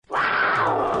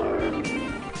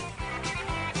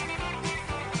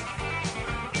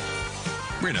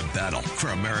in a battle for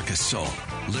America's soul.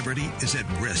 Liberty is at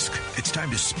risk. It's time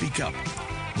to speak up.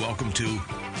 Welcome to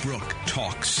Brooke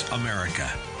Talks America,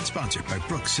 sponsored by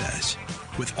Brooke Says,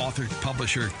 with author,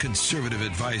 publisher, conservative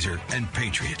advisor, and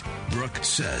patriot, Brooke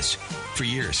Says. For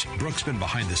years, Brooke's been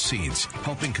behind the scenes,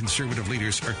 helping conservative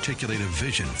leaders articulate a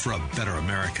vision for a better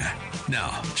America.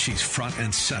 Now, she's front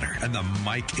and center, and the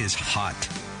mic is hot.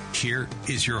 Here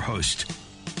is your host,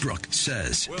 Brooke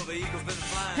Says.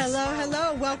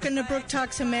 Hello. Welcome to Brooke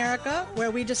Talks America,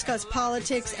 where we discuss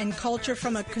politics and culture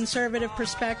from a conservative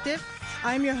perspective.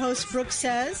 I'm your host, Brooke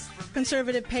Says,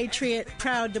 conservative patriot,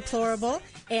 proud deplorable,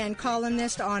 and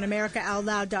columnist on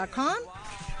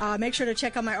AmericaOutloud.com. Make sure to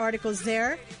check out my articles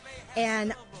there.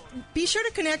 And be sure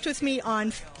to connect with me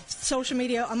on social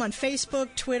media. I'm on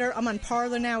Facebook, Twitter. I'm on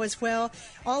Parler now as well.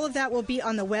 All of that will be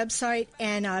on the website.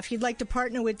 And if you'd like to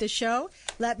partner with the show,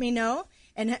 let me know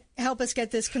and help us get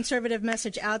this conservative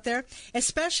message out there,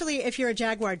 especially if you're a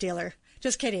Jaguar dealer.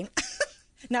 Just kidding.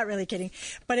 Not really kidding.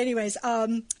 But anyways,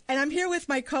 and I'm here with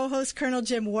my co-host, Colonel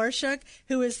Jim Warshuk,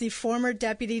 who is the former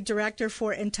Deputy Director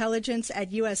for Intelligence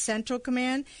at U.S. Central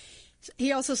Command.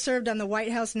 He also served on the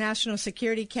White House National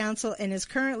Security Council and is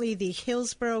currently the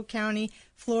Hillsborough County,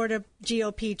 Florida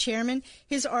GOP chairman.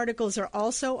 His articles are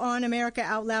also on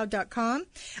AmericaOutloud.com.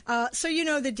 So you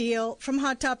know the deal. From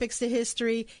hot topics to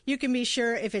history, you can be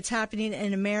sure if it's happening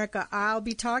in America, I'll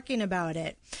be talking about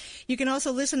it. You can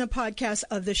also listen to podcasts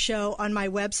of the show on my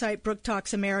website,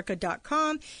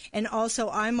 BrookeTalksAmerica.com. And also,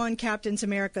 I'm on Captain's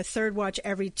America Third Watch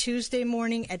every Tuesday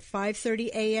morning at 5:30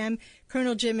 a.m.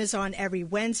 Colonel Jim is on every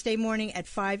Wednesday morning at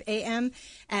 5 a.m.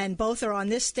 And both are on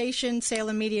this station,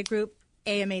 Salem Media Group,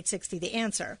 AM 860, The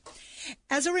Answer.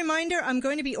 As a reminder, I'm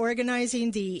going to be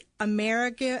organizing the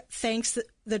America Thanks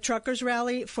the Truckers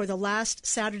Rally for the last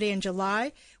Saturday in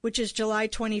July, which is July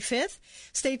 25th.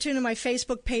 Stay tuned to my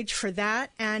Facebook page for that.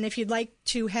 And if you'd like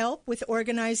to help with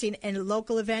organizing a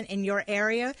local event in your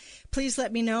area, please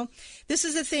let me know. This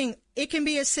is the thing. It can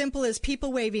be as simple as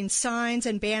people waving signs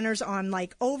and banners on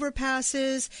like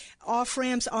overpasses,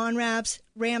 off-ramps, on-ramps,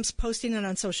 ramps, posting it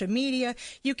on social media.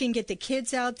 You can get the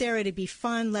kids out there. It'd be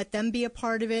fun. Let them be a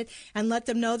part of it and let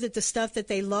them know that the stuff that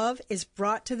they love is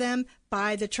brought to them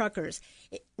by the truckers.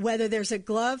 Whether there's a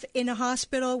glove in a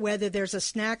hospital, whether there's a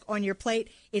snack on your plate,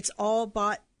 it's all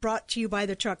brought to you by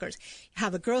the truckers.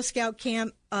 Have a Girl Scout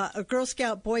camp, a Girl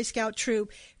Scout, Boy Scout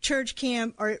troop, church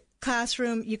camp, or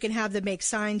classroom. You can have them make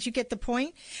signs. You get the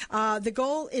point. The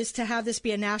goal is to have this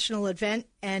be a national event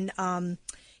and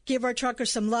give our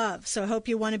truckers some love. So I hope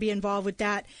you want to be involved with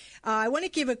that. I want to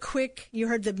give a quick, you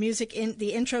heard the music in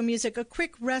the intro music, a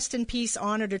quick rest in peace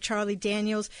honor to Charlie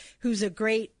Daniels, who's a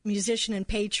great musician and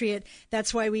patriot.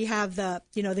 That's why we have the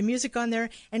music on there.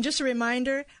 And just a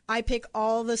reminder, I pick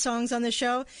all the songs on the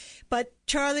show. But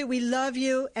Charlie, we love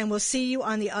you and we'll see you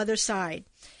on the other side.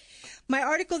 My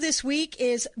article this week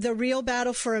is The Real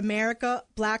Battle for America,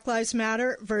 Black Lives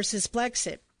Matter versus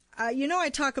Brexit. I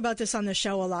talk about this on the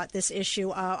show a lot, this issue.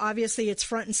 Obviously, it's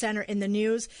front and center in the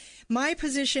news. My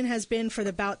position has been for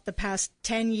about the past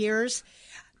 10 years,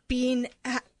 being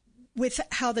with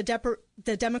how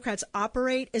the Democrats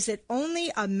operate, is that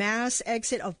only a mass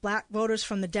exit of black voters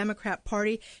from the Democrat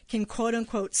Party can, quote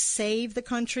unquote, save the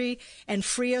country and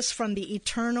free us from the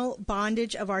eternal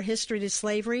bondage of our history to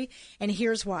slavery. And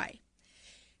here's why.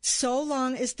 So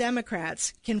long as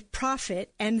Democrats can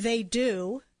profit, and they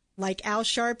do, like Al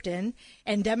Sharpton,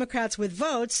 and Democrats with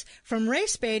votes from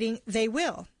race baiting, they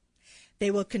will.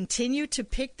 They will continue to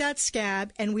pick that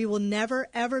scab, and we will never,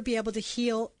 ever be able to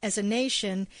heal as a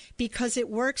nation because it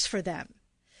works for them.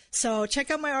 So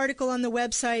check out my article on the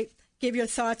website. Give your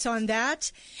thoughts on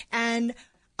that. And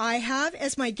I have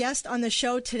as my guest on the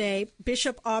show today,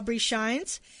 Bishop Aubrey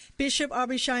Shines. Bishop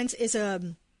Aubrey Shines is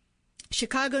a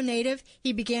Chicago native.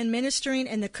 He began ministering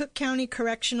in the Cook County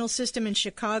Correctional System in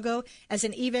Chicago as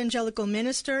an evangelical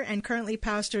minister and currently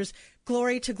pastors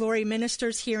Glory to Glory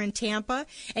Ministers here in Tampa.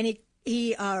 And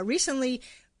he recently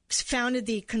founded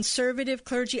the Conservative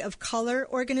Clergy of Color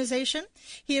organization.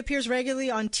 He appears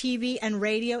regularly on TV and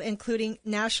radio, including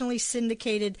nationally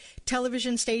syndicated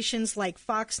television stations like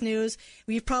Fox News.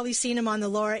 We've probably seen him on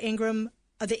the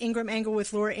Ingram Angle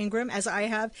with Laura Ingram, as I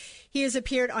have. He has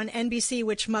appeared on NBC,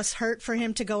 which must hurt for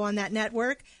him to go on that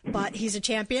network, but he's a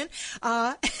champion,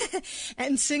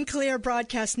 and Sinclair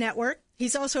Broadcast Network.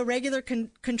 He's also a regular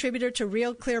contributor to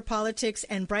Real Clear Politics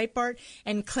and Breitbart,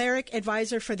 and cleric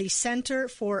advisor for the Center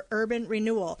for Urban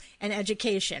Renewal and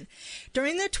Education.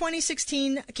 During the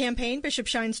 2016 campaign, Bishop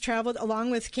Shines traveled along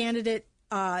with candidate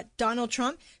Donald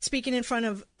Trump, speaking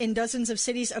in dozens of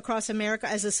cities across America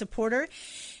as a supporter.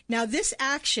 Now, this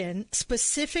action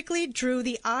specifically drew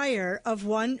the ire of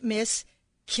one Miss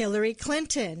Hillary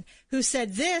Clinton, who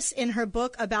said this in her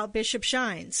book about Bishop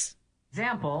Shines.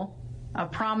 Example, a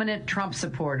prominent Trump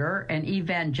supporter and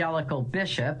evangelical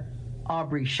bishop,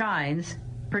 Aubrey Shines,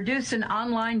 produced an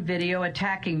online video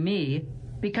attacking me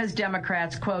because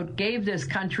Democrats, quote, gave this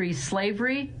country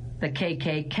slavery, the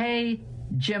KKK,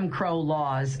 Jim Crow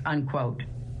laws, unquote.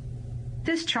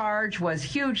 This charge was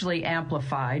hugely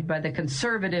amplified by the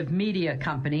conservative media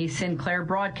company Sinclair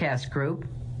Broadcast Group,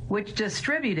 which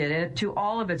distributed it to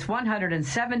all of its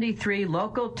 173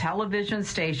 local television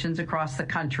stations across the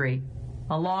country,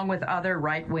 along with other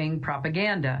right-wing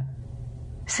propaganda.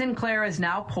 Sinclair is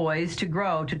now poised to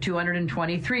grow to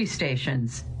 223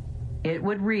 stations. It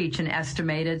would reach an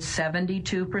estimated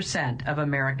 72% of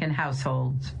American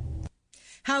households.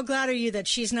 How glad are you that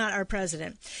she's not our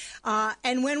president?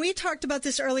 And when we talked about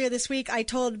this earlier this week, I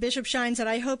told Bishop Shines that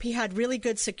I hope he had really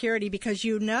good security because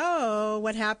you know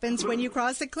what happens when you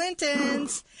cross the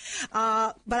Clintons.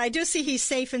 But I do see he's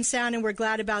safe and sound, and we're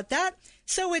glad about that.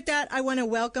 So with that, I want to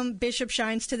welcome Bishop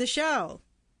Shines to the show.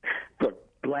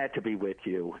 Glad to be with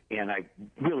you, and I've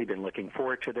really been looking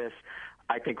forward to this.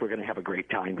 I think we're going to have a great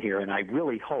time here, and I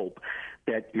really hope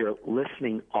that your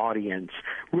listening audience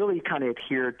really kind of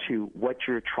adhere to what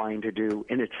you're trying to do,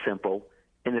 and it's simple,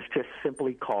 and it's just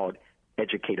simply called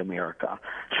Educate America.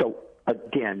 So,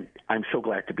 again, I'm so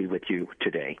glad to be with you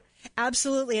today.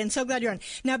 Absolutely, and so glad you're on.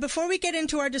 Now, before we get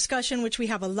into our discussion, which we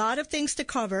have a lot of things to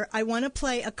cover, I want to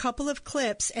play a couple of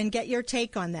clips and get your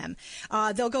take on them.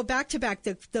 They'll go back to back.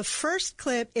 The first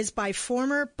clip is by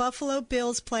former Buffalo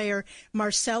Bills player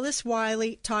Marcellus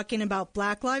Wiley talking about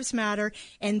Black Lives Matter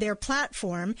and their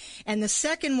platform. And the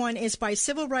second one is by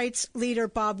civil rights leader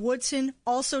Bob Woodson,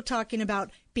 also talking about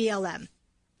BLM.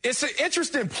 It's an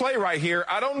interesting play right here.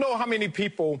 I don't know how many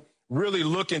people really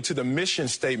look into the mission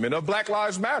statement of Black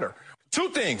Lives Matter. Two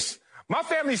things. My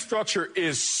family structure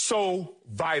is so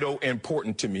vital and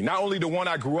important to me. Not only the one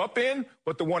I grew up in,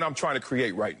 but the one I'm trying to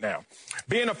create right now.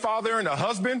 Being a father and a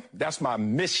husband, that's my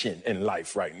mission in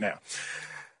life right now.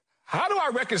 How do I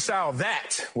reconcile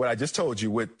that, what I just told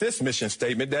you, with this mission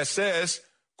statement that says,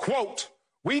 quote,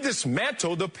 we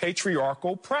dismantle the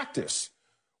patriarchal practice.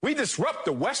 We disrupt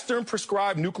the Western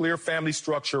prescribed nuclear family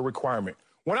structure requirement.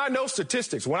 When I know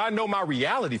statistics, when I know my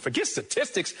reality, forget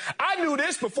statistics. I knew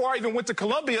this before I even went to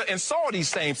Columbia and saw these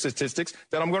same statistics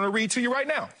that I'm going to read to you right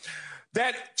now.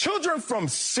 That children from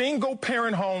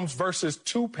single-parent homes versus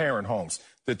two-parent homes.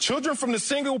 The children from the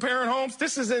single-parent homes,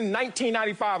 this is in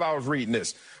 1995 I was reading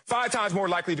this. 5 times more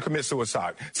likely to commit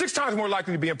suicide. 6 times more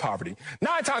likely to be in poverty.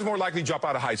 9 times more likely to drop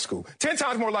out of high school. 10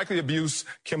 times more likely to abuse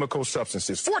chemical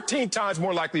substances. 14 times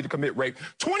more likely to commit rape.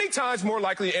 20 times more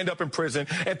likely to end up in prison.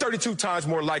 And 32 times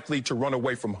more likely to run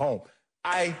away from home.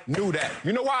 I knew that.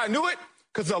 You know why I knew it?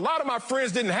 Because a lot of my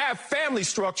friends didn't have family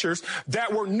structures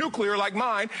that were nuclear like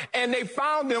mine, and they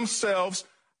found themselves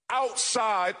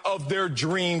outside of their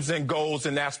dreams and goals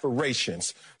and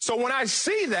aspirations. So when I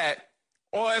see that,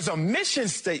 or as a mission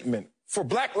statement for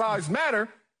Black Lives Matter,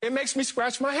 it makes me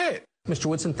scratch my head. Mr.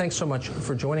 Woodson, thanks so much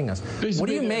for joining us. What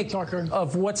do you make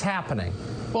of what's happening?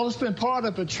 Well, it's been part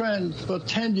of a trend for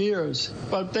 10 years,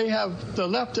 but the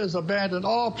left has abandoned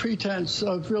all pretense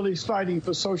of really fighting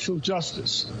for social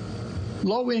justice.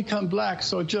 Low-income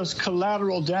blacks are just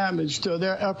collateral damage to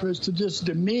their efforts to just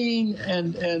demean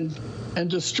and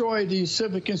destroy these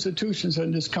civic institutions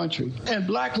in this country. And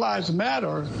Black Lives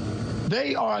Matter,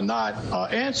 they are not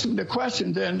answering the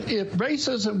question, then, if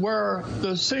racism were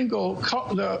the single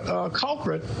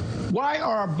culprit, why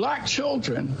are black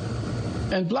children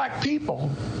and black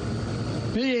people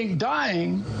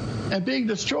dying and being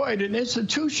destroyed in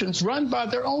institutions run by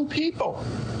their own people?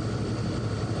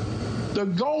 The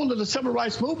goal of the civil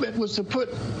rights movement was to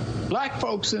put black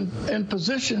folks in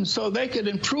positions so they could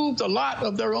improve the lot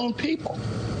of their own people.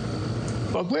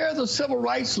 But where are the civil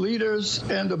rights leaders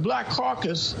and the Black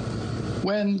Caucus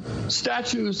when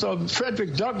statues of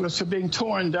Frederick Douglass are being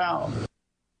torn down?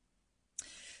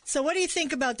 So what do you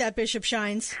think about that, Bishop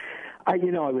Shines? I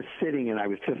was sitting and I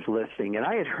was just listening, and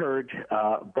I had heard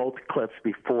both clips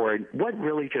before. And what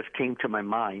really just came to my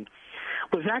mind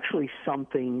was actually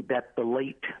something that the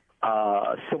late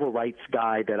civil rights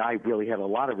guy that I really have a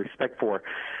lot of respect for,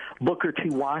 Booker T.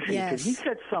 Washington, yes. He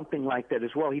said something like that as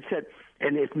well. He said,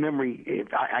 and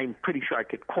I'm pretty sure I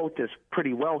could quote this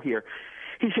pretty well here.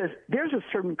 He says, there's a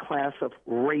certain class of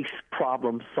race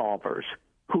problem solvers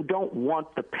who don't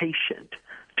want the patient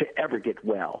to ever get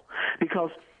well,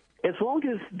 because as long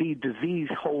as the disease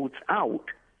holds out,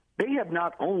 they have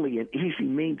not only an easy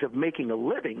means of making a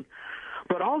living,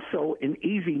 but also an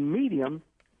easy medium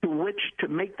to which to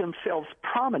make themselves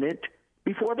prominent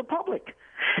before the public.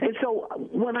 And so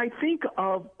when I think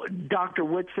of Dr.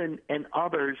 Woodson and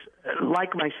others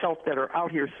like myself that are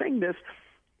out here saying this,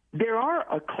 there are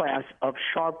a class of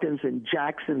Sharptons and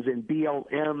Jacksons and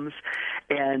BLMs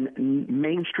and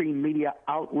mainstream media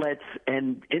outlets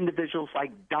and individuals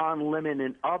like Don Lemon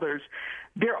and others.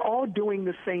 They're all doing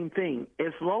the same thing.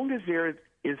 As long as there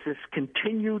is this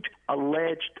continued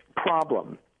alleged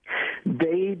problem,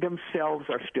 they themselves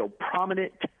are still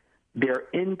prominent. Their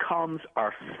incomes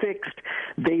are fixed.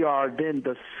 They are then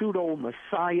the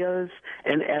pseudo-messiahs,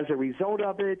 and as a result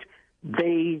of it,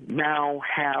 they now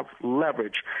have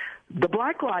leverage. The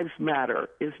Black Lives Matter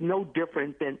is no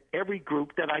different than every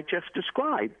group that I just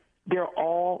described. They're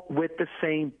all with the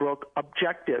same, Brooke,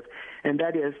 objective, and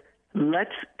that is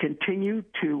let's continue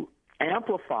to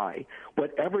amplify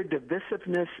whatever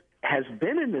divisiveness has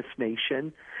been in this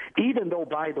nation, even though,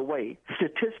 by the way,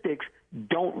 statistics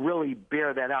don't really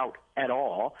bear that out at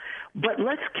all. But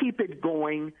let's keep it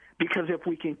going, because if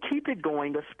we can keep it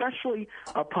going, especially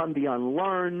upon the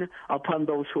unlearned, upon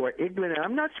those who are ignorant, and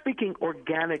I'm not speaking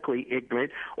organically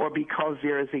ignorant or because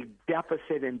there is a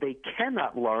deficit and they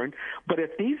cannot learn, but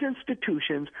if these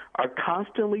institutions are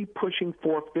constantly pushing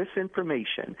forth this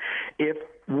information, if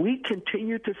we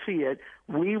continue to see it,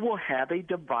 we will have a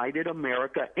divided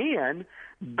America, and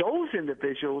those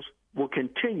individuals will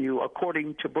continue,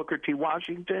 according to Booker T.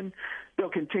 Washington, they'll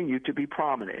continue to be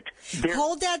prominent.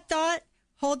 Hold that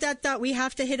thought. We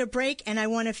have to hit a break, and I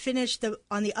want to finish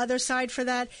on the other side for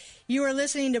that. You are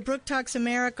listening to Brooke Talks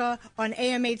America on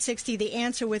AM 860, The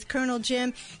Answer with Colonel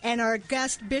Jim and our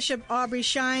guest, Bishop Aubrey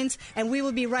Shines, and we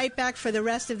will be right back for the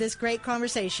rest of this great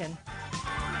conversation.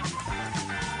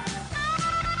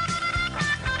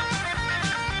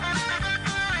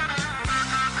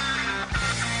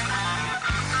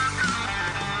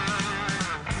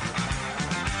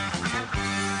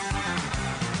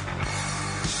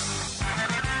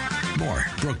 More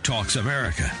Brooke Talks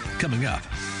America coming up.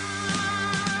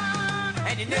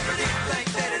 And you never did think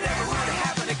that it ever would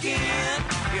happen again.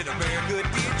 In America,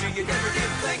 did you? You never did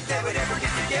think that we'd ever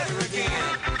get together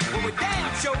again. Well, we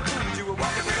damn sure proved you were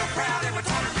walking real proud and we're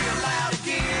talking real loud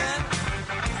again.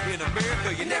 In America,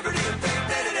 you never did think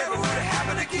that it ever would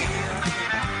happen again.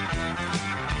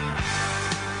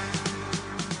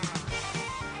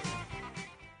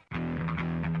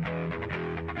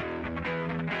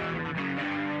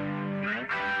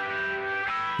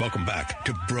 Welcome back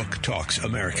to Brooke Talks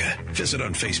America. Visit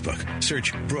on Facebook.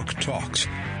 Search Brooke Talks.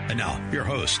 And now, your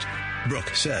host, Brooke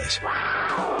Says.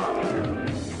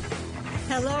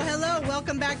 Hello.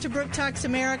 Welcome back to Brooke Talks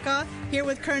America, here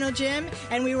with Colonel Jim.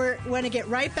 And we want to get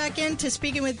right back into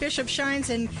speaking with Bishop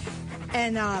Shines and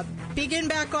begin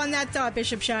back on that thought,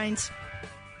 Bishop Shines.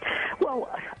 Well,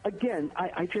 again,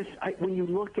 I when you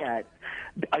look at,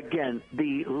 again,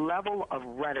 the level of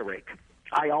rhetoric,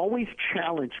 I always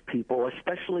challenge people,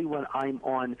 especially when I'm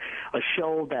on a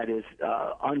show that is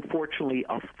unfortunately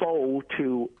a foe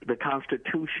to the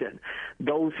Constitution,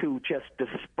 those who just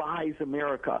despise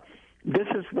America. This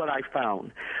is what I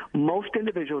found. Most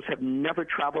individuals have never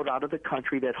traveled out of the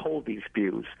country that hold these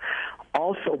views.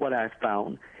 Also, what I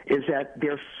found is that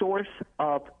their source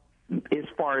of, as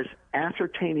far as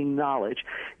ascertaining knowledge,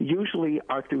 usually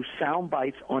are through sound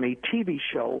bites on a TV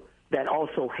show that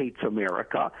also hates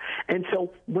America. And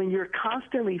so when you're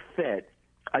constantly fed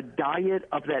a diet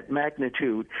of that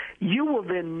magnitude, you will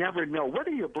then never know,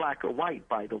 whether you're black or white,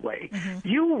 by the way,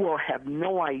 you will have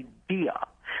no idea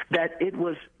that it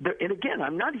was, and again,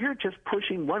 I'm not here just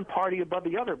pushing one party above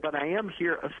the other, but I am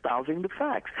here espousing the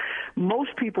facts.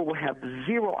 Most people will have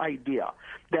zero idea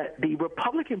that the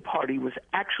Republican Party was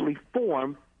actually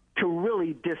formed to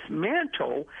really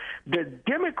dismantle the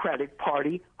Democratic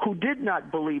Party, who did not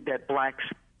believe that blacks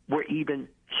were even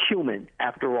human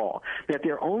after all, that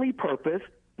their only purpose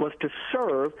was to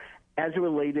serve as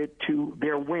related to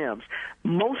their whims.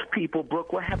 Most people,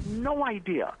 Brooke, will have no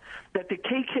idea that the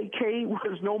KKK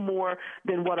was no more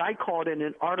than what I called in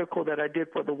an article that I did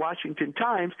for the Washington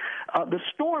Times, the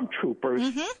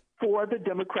stormtroopers for the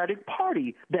Democratic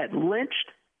Party that lynched,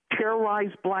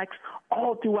 terrorized blacks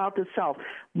all throughout the South.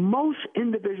 Most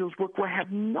individuals will have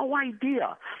no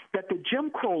idea that the Jim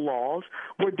Crow laws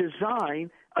were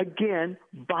designed, again,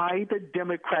 by the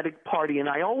Democratic Party. And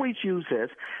I always use this.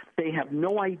 They have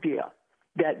no idea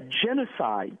that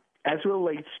genocide, as it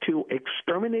relates to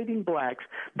exterminating blacks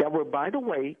that were, by the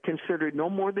way, considered no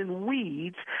more than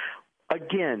weeds,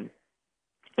 again,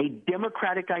 a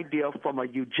Democratic idea from a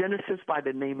eugenicist by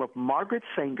the name of Margaret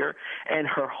Sanger, and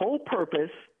her whole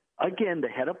purpose, again, the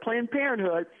head of Planned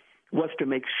Parenthood, was to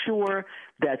make sure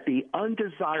that the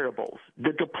undesirables,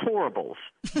 the deplorables,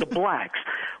 the blacks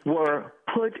were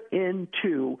put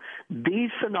into these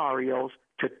scenarios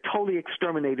to totally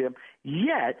exterminate them,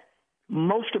 yet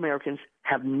most Americans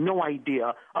have no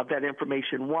idea of that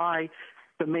information. Why?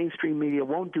 The mainstream media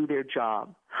won't do their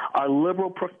job. Our liberal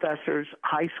professors,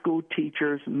 high school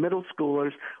teachers, middle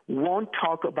schoolers won't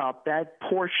talk about that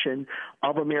portion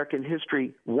of American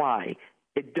history. Why?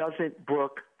 It doesn't,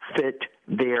 Brooke, fit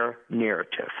their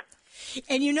narrative.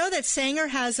 And you know that Sanger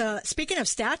has speaking of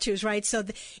statues, right? So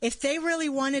if they really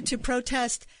wanted to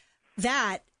protest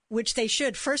that, which they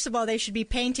should, first of all, they should be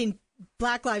painting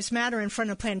Black Lives Matter in front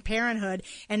of Planned Parenthood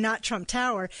and not Trump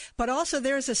Tower. But also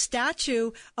there's a statue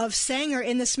of Sanger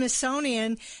in the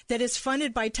Smithsonian that is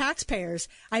funded by taxpayers.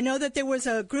 I know that there was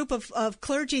a group of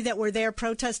clergy that were there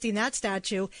protesting that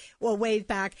statue way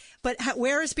back. But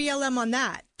where is BLM on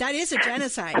that? That is a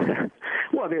genocide.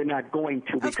 Well, they're not going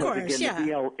to because, course, again,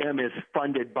 the BLM is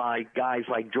funded by guys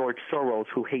like George Soros,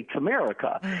 who hates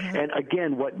America. Mm-hmm. And,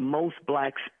 again, what most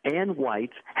blacks and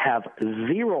whites have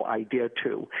zero idea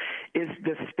to is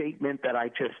the statement that I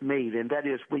just made, and that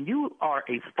is when you are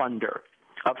a funder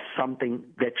of something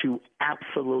that you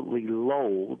absolutely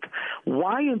loathe,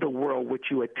 why in the world would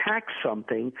you attack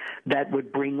something that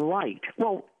would bring light?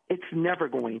 Well, it's never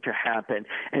going to happen.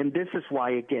 And this is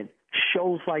why, again,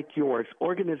 shows like yours,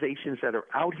 organizations that are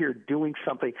out here doing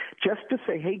something just to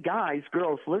say, hey, guys,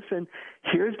 girls, listen,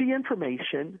 here's the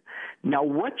information. Now,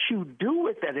 what you do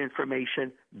with that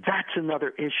information, that's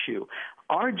another issue.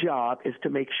 Our job is to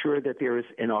make sure that there is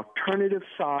an alternative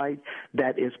side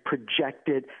that is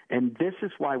projected, and this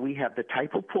is why we have the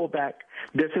type of pullback.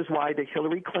 This is why the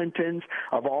Hillary Clintons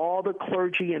of all the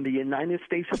clergy in the United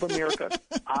States of America,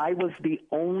 I was the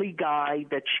only guy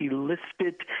that she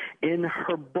listed in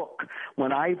her book.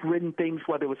 When I've written things,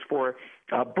 whether it was for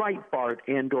Breitbart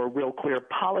and or Real Clear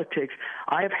Politics,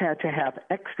 I've had to have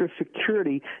extra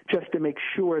security just to make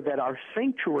sure that our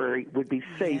sanctuary would be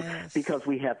safe, because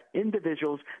we have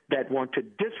individuals that want to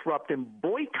disrupt and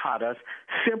boycott us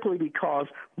simply because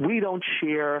we don't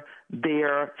share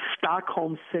their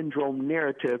Stockholm Syndrome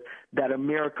narrative that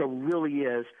America really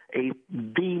is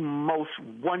the most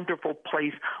wonderful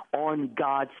place on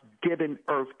God's given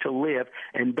earth to live,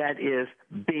 and that is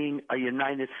being a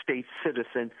United States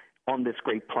citizen on this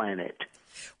great planet.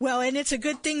 Well, and it's a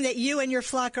good thing that you and your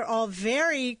flock are all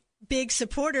very big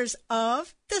supporters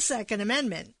of the Second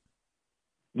Amendment.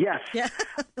 Yes. Yeah.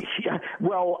 Yeah.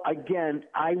 Well, again,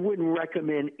 I wouldn't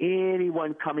recommend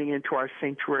anyone coming into our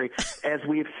sanctuary, as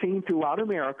we have seen throughout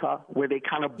America, where they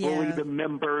kind of bully the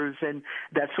members and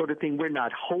that sort of thing. We're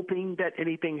not hoping that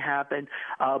anything happened,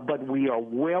 but we are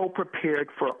well prepared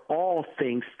for all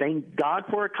things. Thank God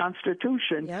for a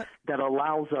Constitution that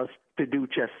allows us to do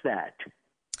just that.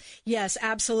 Yes,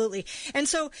 absolutely. And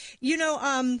so,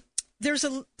 there's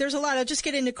a lot. I'll just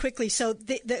get into quickly. So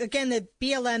again, the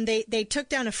BLM, they took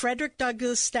down a Frederick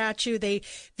Douglass statue. They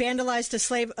vandalized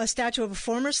a statue of a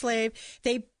former slave.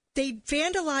 They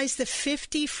vandalized the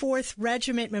 54th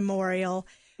Regiment Memorial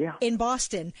in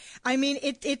Boston. I mean,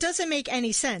 it doesn't make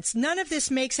any sense. None of this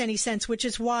makes any sense, which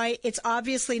is why it's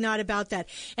obviously not about that.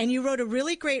 And you wrote a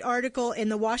really great article in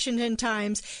the Washington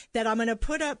Times that I'm going to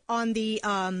put up on the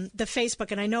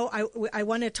Facebook. And I know I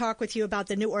want to talk with you about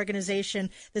the new organization,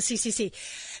 the CCC.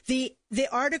 The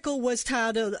article was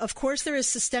titled, "Of course there is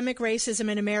systemic racism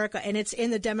in America, and it's in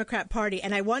the Democrat Party."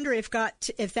 And I wonder if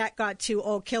that got to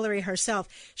old Hillary herself.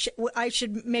 I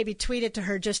should maybe tweet it to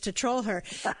her just to troll her.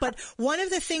 But one of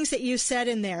the things that you said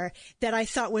in there that I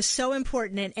thought was so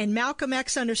important, and Malcolm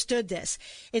X understood this.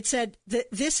 It said that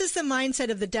this is the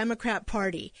mindset of the Democrat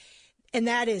Party. And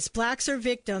that is, blacks are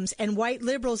victims and white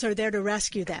liberals are there to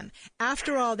rescue them.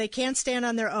 After all, they can't stand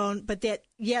on their own, but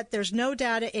yet there's no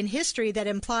data in history that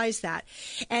implies that.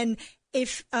 And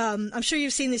if I'm sure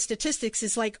you've seen the statistics,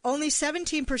 it's like only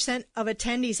 17% of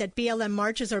attendees at BLM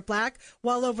marches are black,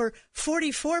 while over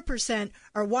 44%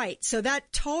 are white. So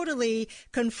that totally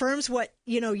confirms what,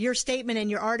 your statement in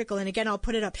your article. And again, I'll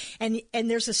put it up. And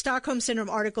there's a Stockholm Syndrome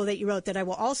article that you wrote that I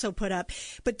will also put up.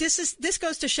 But this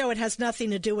goes to show it has nothing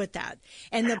to do with that.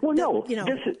 And Brooke,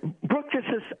 this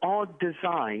is all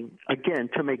designed, again,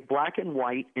 to make black and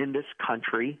white in this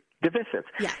country divisive.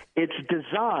 Yeah. It's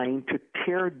designed to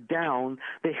tear down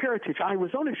the heritage. I was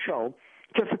on a show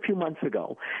just a few months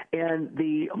ago, and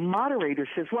the moderator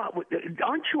says, well,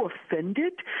 aren't you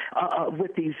offended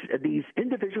with these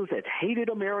individuals that hated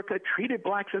America, treated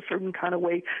blacks a certain kind of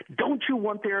way? Don't you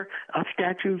want their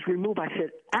statues removed? I said,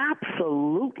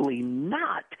 absolutely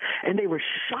not. And they were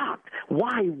shocked.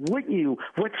 Why wouldn't you?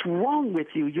 What's wrong with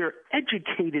you? You're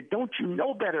educated. Don't you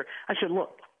know better? I said,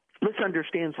 look, let's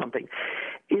understand something.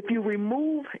 If you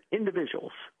remove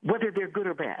individuals, whether they're good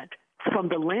or bad, from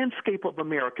the landscape of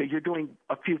America, you're doing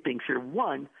a few things here.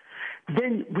 One,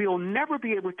 then we'll never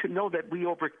be able to know that we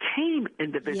overcame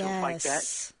individuals like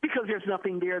that because there's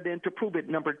nothing there then to prove it.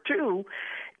 Number two,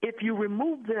 if you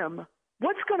remove them,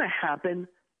 what's going to happen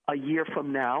a year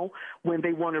from now when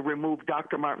they want to remove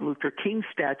Dr. Martin Luther King's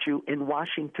statue in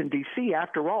Washington, D.C.?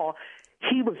 After all,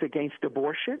 he was against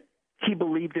abortion. He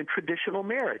believed in traditional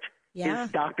marriage. Yeah.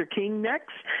 Is Dr. King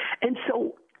next? And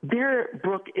so there,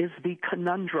 Brooke, is the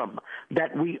conundrum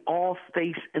that we all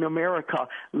face in America.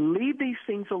 Leave these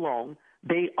things alone.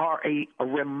 They are a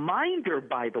reminder,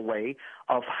 by the way,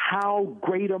 of how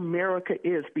great America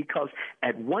is, because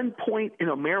at one point in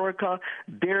America,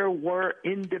 there were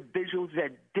individuals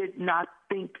that did not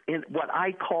think in what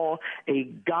I call a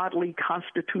godly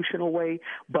constitutional way,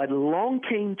 but along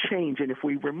came change, and if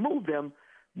we remove them,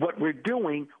 what we're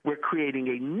doing, we're creating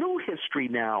a new history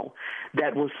now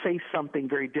that will say something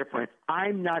very different.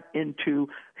 I'm not into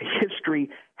history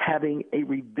having a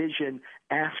revision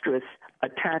asterisk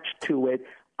attached to it.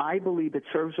 I believe it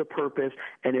serves a purpose,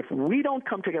 and if we don't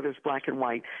come together as black and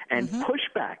white and push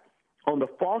back on the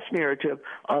false narrative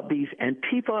of these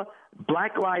Antifa,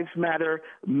 Black Lives Matter,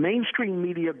 mainstream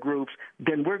media groups,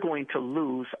 then we're going to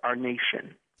lose our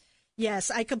nation.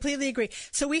 Yes, I completely agree.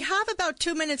 So we have about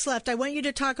 2 minutes left. I want you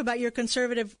to talk about your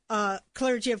conservative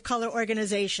clergy of color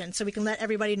organization so we can let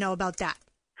everybody know about that.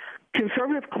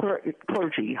 Conservative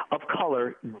Clergy of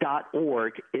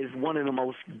Color.org is one of the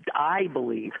most, I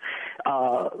believe,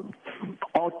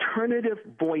 alternative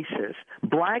voices,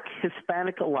 black,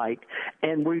 Hispanic alike,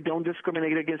 and we don't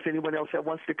discriminate against anyone else that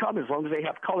wants to come as long as they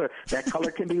have color. That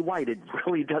color can be white. It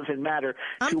really doesn't matter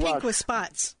to us. I'm pink with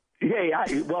spots. Yeah,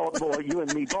 well, you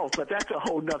and me both, but that's a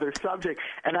whole nother subject.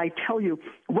 And I tell you,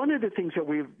 one of the things that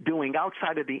we're doing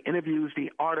outside of the interviews,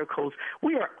 the articles,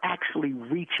 we are actually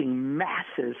reaching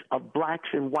masses of blacks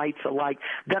and whites alike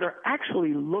that are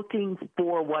actually looking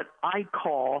for what I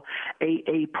call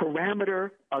a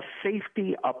parameter, a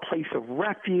safety, a place of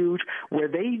refuge where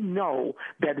they know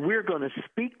that we're going to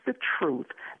speak the truth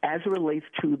as it relates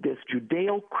to this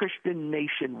Judeo-Christian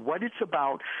nation, what it's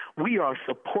about. We are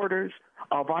supporters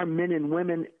of our men and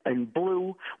women in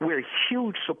blue. We're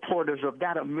huge supporters of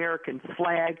that American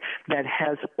flag that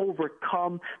has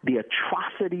overcome the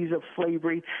atrocities of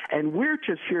slavery, and we're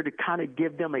just here to kind of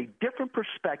give them a different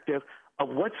perspective of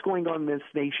what's going on in this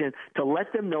nation, to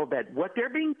let them know that what they're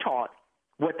being taught,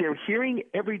 what they're hearing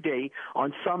every day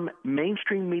on some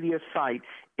mainstream media site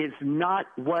is not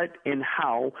what and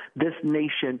how this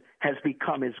nation has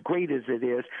become as great as it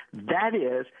is. That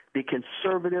is the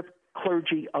conservative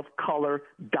Clergy of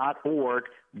Color.org.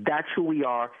 That's who we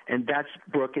are, and that's,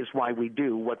 Brooke, is why we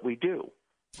do what we do.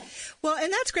 Well,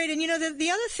 and that's great. And, you know, the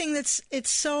other thing it's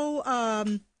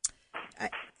so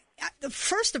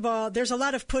first of all, there's a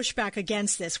lot of pushback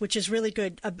against this, which is really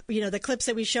good. You know, the clips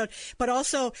that we showed, but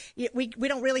also we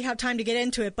don't really have time to get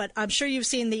into it, but I'm sure you've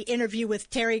seen the interview with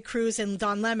Terry Crews and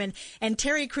Don Lemon, and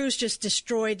Terry Crews just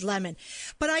destroyed Lemon.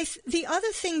 But the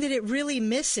other thing that it really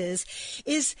misses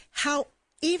is how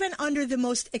even under the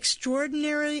most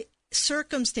extraordinary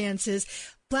circumstances,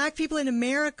 black people in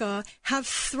America have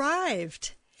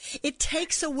thrived. It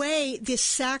takes away the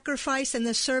sacrifice and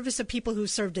the service of people who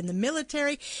served in the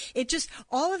military. It just,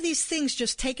 all of these things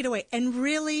just take it away. And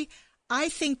really, I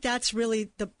think that's really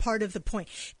the part of the point.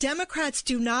 Democrats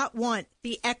do not want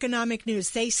the economic news.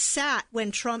 They sat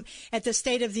when Trump at the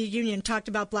State of the Union talked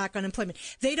about black unemployment.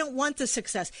 They don't want the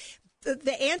success.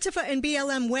 The Antifa and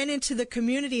BLM went into the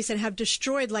communities and have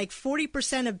destroyed like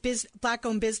 40% of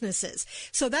black-owned businesses.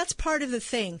 So that's part of the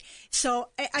thing. So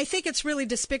I think it's really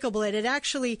despicable. And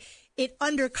it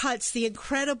undercuts the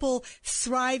incredible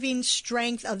thriving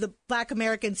strength of the black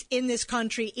Americans in this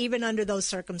country, even under those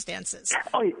circumstances.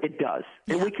 Oh, it does.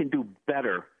 And we can do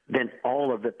better than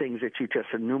all of the things that you just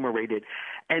enumerated,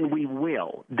 and we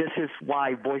will. This is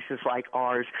why voices like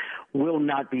ours will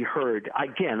not be heard.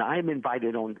 Again, I'm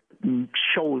invited on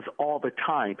shows all the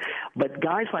time, but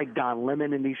guys like Don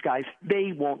Lemon and these guys,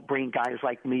 they won't bring guys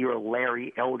like me or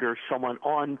Larry Elder, someone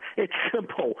on. It's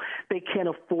simple. They can't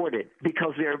afford it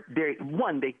because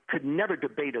they could never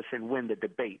debate us and win the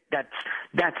debate.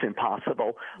 That's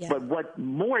impossible. Yeah. But what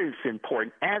more is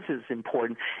important,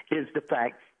 is the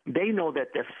fact they know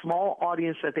that the small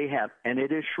audience that they have, and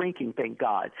it is shrinking, thank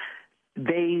God,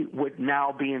 they would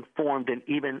now be informed, and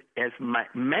even as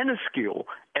minuscule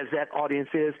as that audience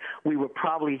is, we would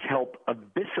probably help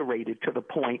eviscerate it to the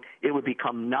point it would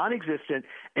become non-existent,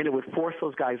 and it would force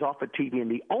those guys off of TV,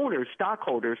 and the owners,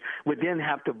 stockholders, would then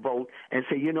have to vote and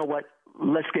say, you know what,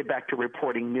 let's get back to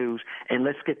reporting news, and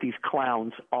let's get these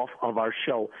clowns off of our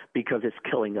show because it's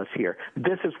killing us here.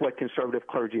 This is what conservative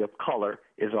clergy of color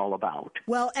is all about.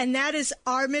 Well, and that is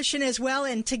our mission as well,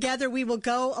 and together we will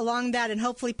go along that and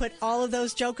hopefully put all of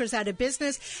those jokers out of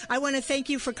business. I want to thank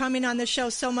you for coming on the show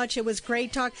so much. It was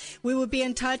great talk. We will be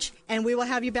in touch, and we will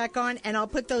have you back on, and I'll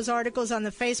put those articles on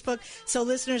the Facebook, so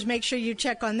listeners, make sure you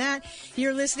check on that.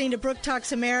 You're listening to Brooke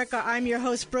Talks America. I'm your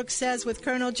host, Brooke Says, with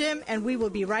Colonel Jim, and we will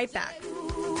be right back.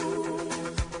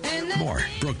 More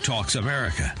Brooke Talks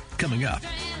America coming up.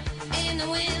 In the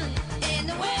wind, in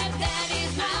the web that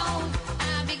is my own,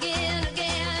 I begin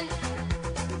again.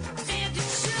 And to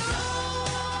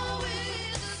show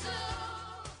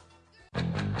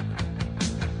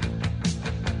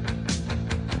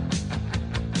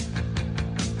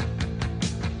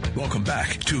is Welcome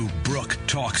back to Brooke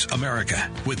Talks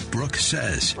America with Brooke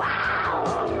Says.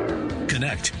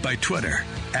 Connect by Twitter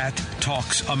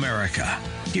 @TalksAmerica.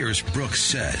 Here's Brooke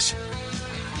Says.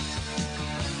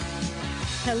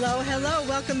 Hello, hello.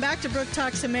 Welcome back to Brooke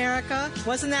Talks America.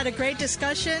 Wasn't that a great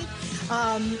discussion?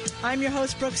 I'm your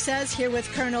host, Brooke Says, here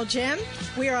with Colonel Jim.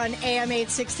 We are on AM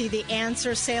 860, The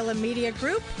Answer, Salem Media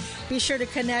Group. Be sure to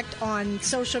connect on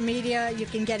social media. You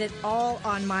can get it all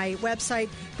on my website,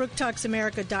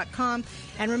 brooktalksamerica.com.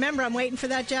 And remember, I'm waiting for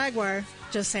that Jaguar.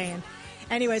 Just saying.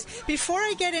 Anyways, before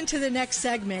I get into the next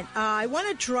segment, I want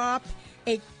to drop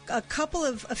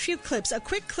a few clips, a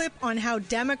quick clip on how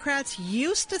Democrats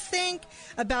used to think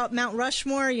about Mount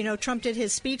Rushmore. You know, Trump did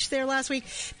his speech there last week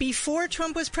before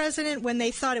Trump was president, when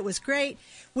they thought it was great,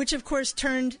 which of course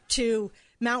turned to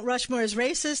Mount Rushmore is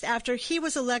racist after he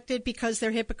was elected because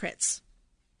they're hypocrites.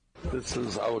 This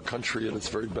is our country at its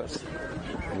very best.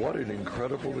 What an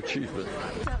incredible achievement.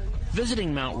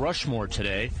 Visiting Mount Rushmore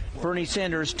today, Bernie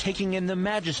Sanders taking in the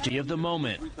majesty of the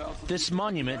moment, this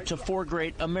monument to 4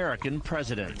 great American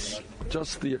presidents.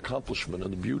 Just the accomplishment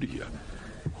and the beauty here.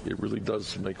 It really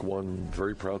does make one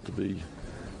very proud to be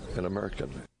an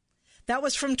American. That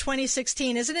was from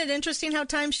 2016. Isn't it interesting how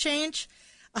times change?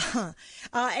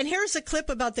 And here's a clip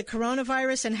about the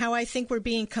coronavirus and how I think we're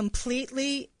being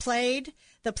completely played,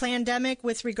 the pandemic,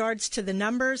 with regards to the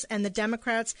numbers and the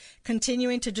Democrats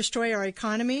continuing to destroy our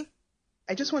economy.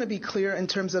 I just want to be clear in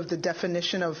terms of the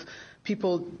definition of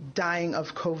people dying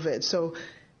of COVID. So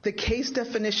the case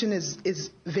definition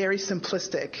is very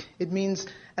simplistic. It means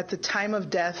at the time of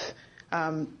death,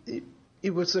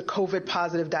 it was a COVID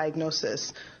positive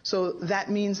diagnosis. So that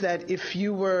means that if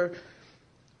you were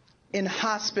in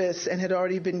hospice and had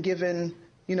already been given,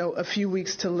 a few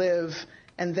weeks to live,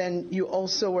 and then you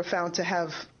also were found to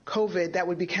have COVID, that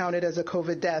would be counted as a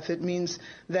COVID death. It means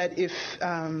that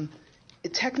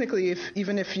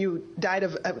even if you died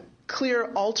of a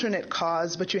clear alternate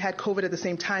cause, but you had COVID at the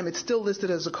same time, it's still listed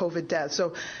as a COVID death.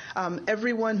 So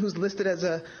everyone who's listed as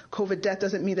a COVID death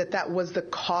doesn't mean that was the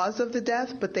cause of the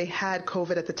death, but they had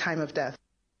COVID at the time of death.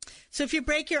 So if you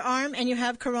break your arm and you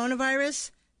have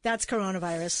coronavirus, that's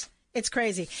coronavirus. It's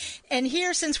crazy. And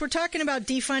here, since we're talking about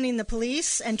defunding the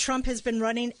police, and Trump has been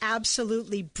running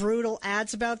absolutely brutal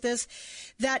ads about this,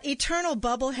 that eternal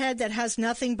bubblehead that has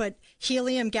nothing but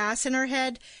helium gas in her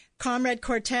head, Comrade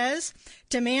Cortez,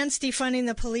 demands defunding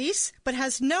the police, but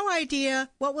has no idea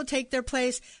what will take their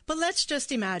place. But let's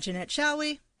just imagine it, shall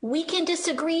we? We can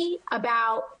disagree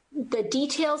about the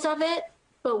details of it,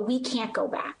 but we can't go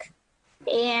back.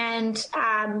 And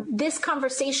this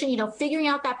conversation, figuring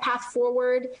out that path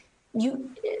forward,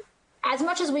 as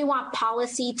much as we want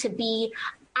policy to be,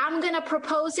 I'm going to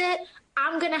propose it,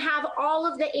 I'm going to have all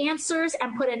of the answers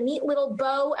and put a neat little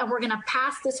bow, and we're going to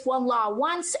pass this one law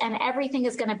once and everything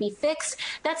is going to be fixed.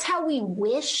 That's how we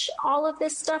wish all of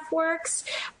this stuff works.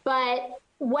 But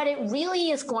what it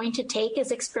really is going to take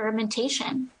is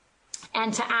experimentation,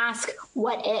 and to ask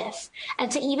what if,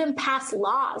 and to even pass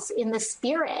laws in the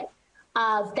spirit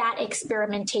of that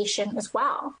experimentation as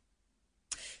well.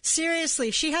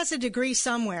 Seriously, she has a degree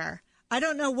somewhere. I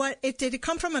don't know did it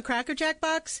come from a Cracker Jack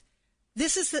box?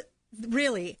 This is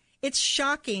really, it's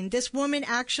shocking. This woman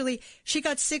she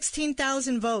got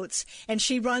 16,000 votes and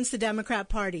she runs the Democrat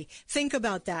Party. Think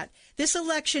about that. This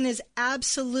election is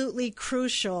absolutely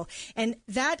crucial. And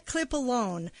that clip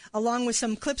alone, along with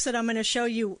some clips that I'm going to show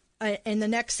you in the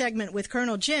next segment with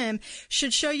Colonel Jim,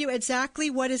 should show you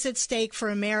exactly what is at stake for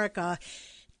America.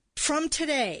 From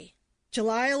today,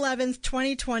 July 11th,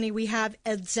 2020, we have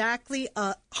exactly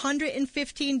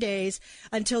 115 days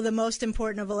until the most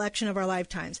important election of our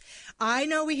lifetimes. I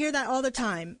know we hear that all the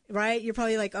time, right? You're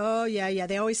probably like, oh, yeah,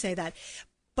 they always say that.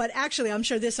 But actually, I'm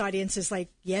sure this audience is like,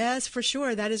 yes, for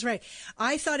sure, that is right.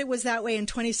 I thought it was that way in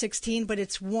 2016, but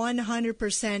it's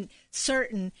 100%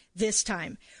 certain this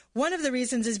time. One of the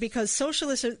reasons is because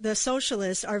the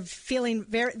socialists are feeling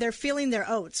their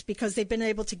oats because they've been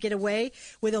able to get away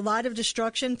with a lot of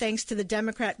destruction thanks to the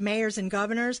Democrat mayors and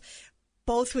governors,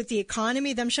 both with the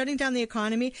economy, them shutting down the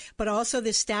economy, but also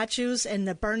the statues and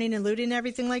the burning and looting and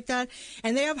everything like that.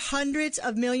 And they have hundreds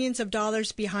of millions of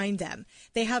dollars behind them.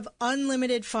 They have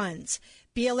unlimited funds.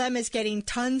 BLM is getting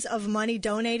tons of money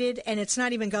donated, and it's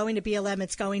not even going to BLM.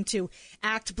 It's going to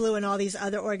Act Blue and all these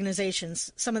other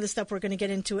organizations. Some of the stuff we're going to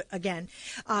get into again.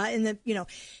 And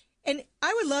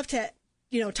I would love to,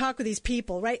 talk with these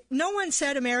people, right? No one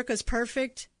said America's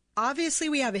perfect. Obviously,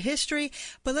 we have a history.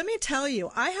 But let me tell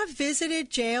you, I have visited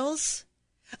jails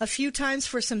a few times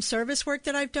for some service work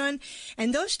that I've done,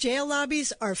 and those jail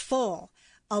lobbies are full.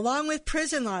 Along with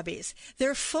prison lobbies.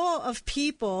 They're full of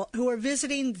people who are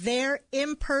visiting their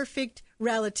imperfect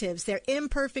relatives, their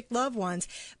imperfect loved ones,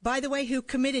 by the way, who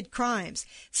committed crimes.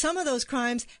 Some of those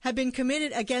crimes have been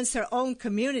committed against their own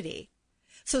community.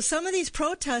 So some of these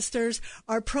protesters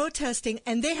are protesting,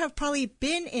 and they have probably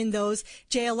been in those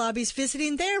jail lobbies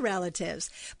visiting their relatives.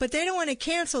 But they don't want to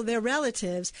cancel their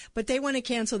relatives, but they want to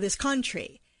cancel this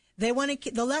country. They want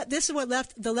to. This is what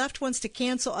the left wants to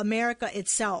cancel America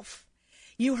itself.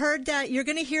 You heard that. You're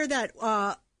going to hear that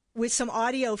with some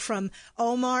audio from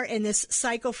Omar and this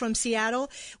psycho from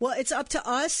Seattle. Well, it's up to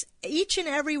us, each and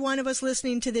every one of us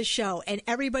listening to this show, and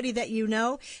everybody that you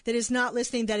know that is not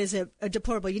listening, that is a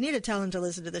deplorable. You need to tell them to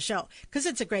listen to the show because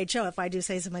it's a great show, if I do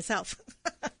say so myself.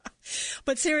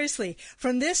 But seriously,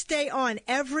 from this day on,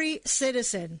 every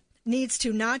citizen needs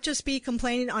to not just be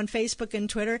complaining on Facebook and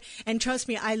Twitter. And trust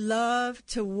me, I love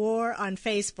to war on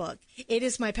Facebook. It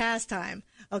is my pastime.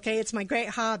 Okay, it's my great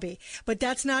hobby. But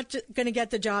that's not going to get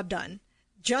the job done.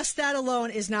 Just that alone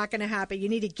is not going to happen. You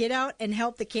need to get out and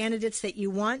help the candidates that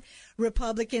you want,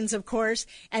 Republicans, of course,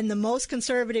 and the most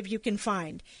conservative you can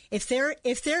find. If they're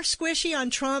squishy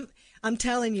on Trump, I'm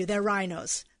telling you, they're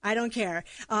rhinos. I don't care.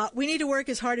 We need to work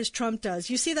as hard as Trump does.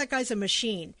 You see, that guy's a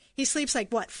machine. He sleeps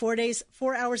like,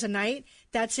 4 hours a night?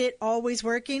 That's it, always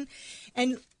working.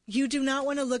 And you do not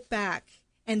want to look back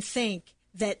and think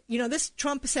that, this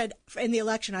Trump said in the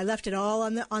election, I left it all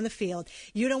on the field.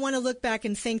 You don't want to look back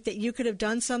and think that you could have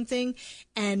done something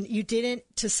and you didn't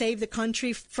to save the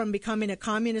country from becoming a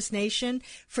communist nation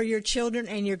for your children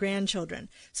and your grandchildren.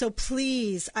 So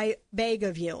please, I beg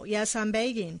of you, yes, I'm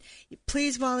begging,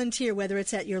 please volunteer, whether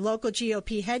it's at your local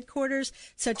GOP headquarters,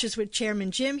 such as with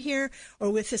Chairman Jim here,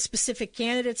 or with a specific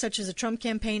candidate, such as a Trump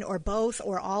campaign, or both,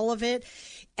 or all of it.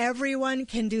 Everyone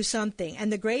can do something.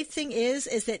 And the great thing is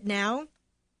that now,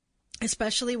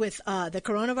 especially with the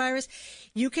coronavirus,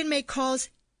 you can make calls.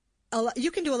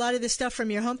 You can do a lot of this stuff from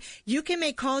your home. You can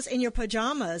make calls in your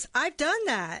pajamas. I've done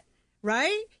that,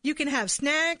 right? You can have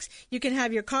snacks, you can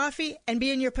have your coffee and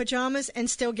be in your pajamas and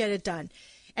still get it done.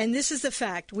 And this is the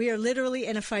fact. We are literally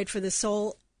in a fight for the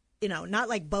soul. Not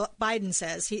like Biden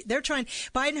says.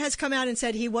 Biden has come out and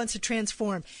said he wants to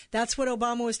transform. That's what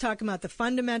Obama was talking about, the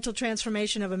fundamental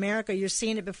transformation of America. You're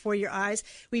seeing it before your eyes.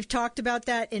 We've talked about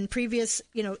that in previous,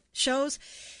 shows.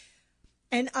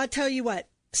 And I'll tell you what.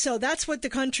 So that's what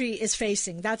the country is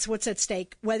facing. That's what's at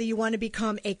stake. Whether you want to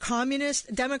become a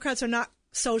communist, Democrats are not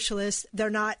socialists.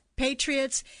 They're not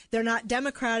patriots. They're not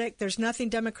democratic. There's nothing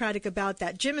democratic about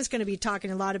that. Jim is going to be talking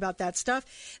a lot about that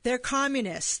stuff. They're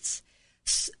communists.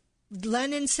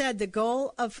 Lenin said the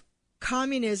goal of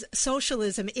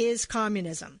socialism is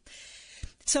communism.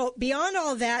 So beyond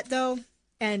all that, though,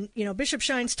 and, Bishop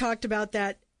Shines talked about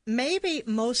that, maybe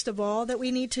most of all that we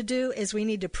need to do is we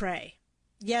need to pray.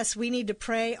 Yes, we need to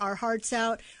pray our hearts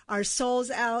out, our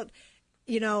souls out,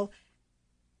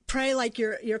 pray like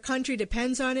your country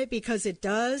depends on it, because it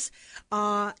does.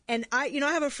 And I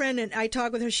have a friend and I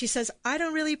talk with her. She says, I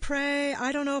don't really pray.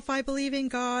 I don't know if I believe in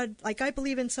God. Like, I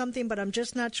believe in something, but I'm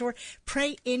just not sure.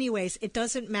 Pray anyways. It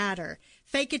doesn't matter.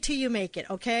 Fake it till you make it.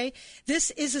 Okay.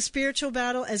 This is a spiritual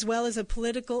battle as well as a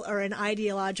political or an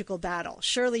ideological battle.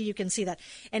 Surely you can see that.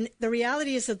 And the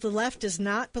reality is that the left does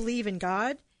not believe in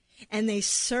God, and they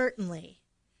certainly,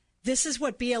 this is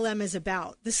what BLM is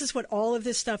about. This is what all of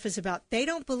this stuff is about. They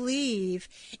don't believe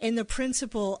in the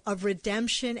principle of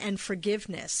redemption and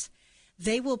forgiveness.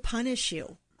 They will punish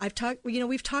you.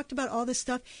 We've talked about all this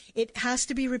stuff. It has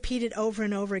to be repeated over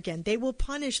and over again. They will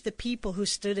punish the people who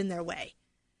stood in their way.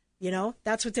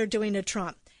 That's what they're doing to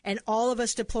Trump and all of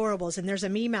us deplorables. And there's a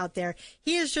meme out there.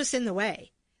 He is just in the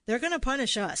way. They're going to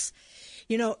punish us.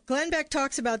 Glenn Beck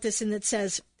talks about this, and it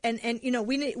says, and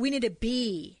we need to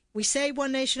be. We say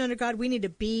one nation under God. We need to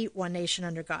be one nation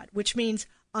under God, which means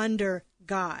under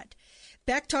God.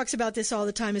 Beck talks about this all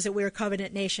the time, is that we're a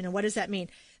covenant nation. And what does that mean?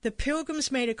 The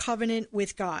Pilgrims made a covenant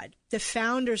with God. The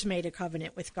founders made a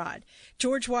covenant with God.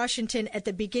 George Washington, at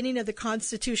the beginning of the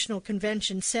Constitutional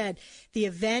Convention, said, the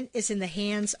event is in the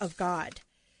hands of God.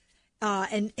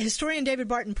 And historian David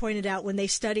Barton pointed out when they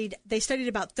studied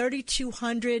about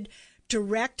 3,200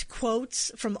 direct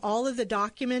quotes from all of the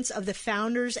documents of the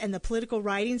founders and the political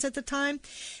writings at the time.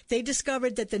 They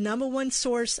discovered that the number one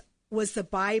source was the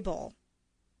Bible,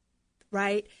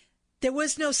 right? There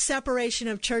was no separation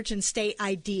of church and state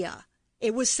idea.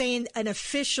 It was saying an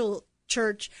official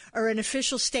church or an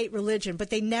official state religion, but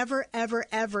they never, ever,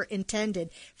 ever intended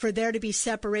for there to be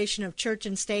separation of church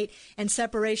and state and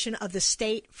separation of the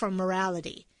state from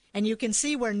morality. And you can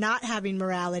see where not having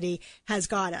morality has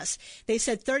got us. They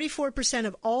said 34%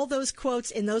 of all those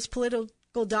quotes in those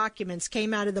political documents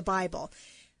came out of the Bible.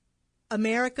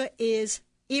 America is,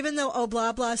 even though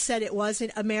Oblabla said it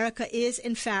wasn't, America is,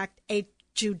 in fact, a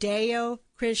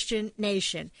Judeo-Christian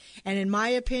nation. And in my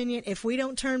opinion, if we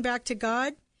don't turn back to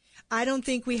God, I don't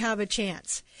think we have a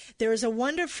chance. There is a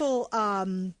wonderful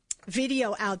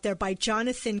video out there by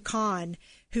Jonathan Cahn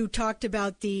who talked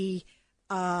about the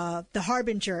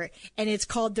Harbinger, and it's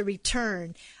called The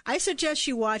Return. I suggest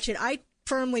you watch it. I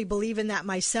firmly believe in that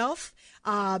myself.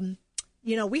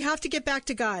 We have to get back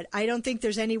to God. I don't think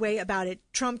there's any way about it.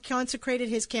 Trump consecrated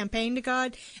his campaign to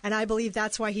God, and I believe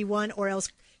that's why he won, or else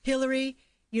Hillary,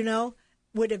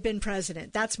 would have been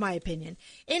president. That's my opinion.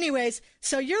 Anyways,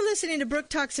 so you're listening to Brooke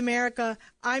Talks America.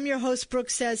 I'm your host, Brooke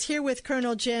Says, here with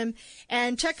Colonel Jim.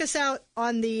 And check us out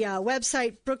on the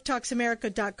website,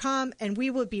 brooktalksamerica.com, and we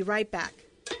will be right back.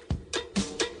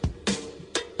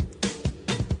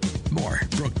 More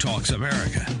Brooke Talks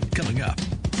America coming up.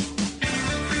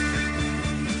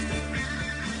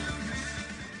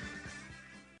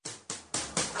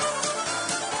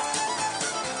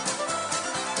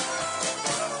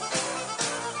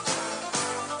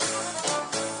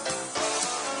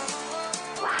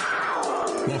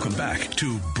 Welcome back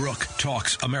to Brooke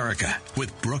Talks America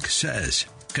with Brooke Says.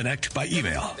 Connect by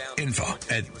email,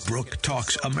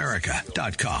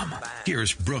 info@brooktalksamerica.com.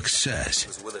 Here's Brooke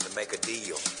Says.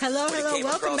 Hello.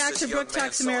 Welcome back to Brooke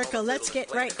Talks America. Let's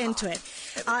get right into it.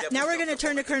 Now we're going to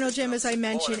turn to Colonel Jim, as I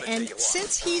mentioned. And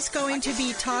since he's going to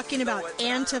be talking about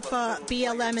Antifa,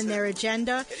 BLM, and their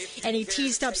agenda, and he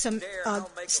teased up some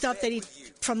stuff that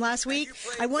from last week,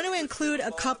 I want to include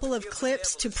a couple of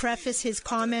clips to preface his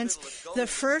comments. The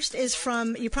first is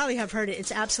from, you probably have heard it,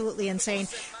 it's absolutely insane,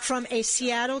 from a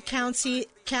Seattle City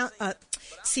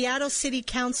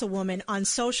Councilwoman on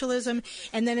socialism,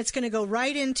 and then it's going to go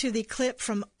right into the clip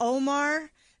from Omar,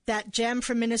 that gem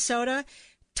from Minnesota,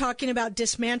 talking about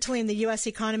dismantling the U.S.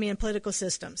 economy and political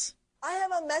systems. I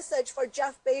have a message for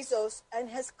Jeff Bezos and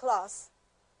his class.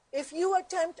 If you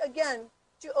attempt again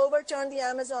to overturn the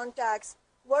Amazon tax,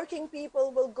 working people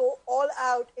will go all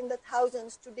out in the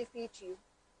thousands to defeat you.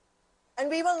 And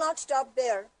we will not stop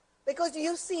there, because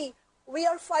you see, we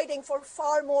are fighting for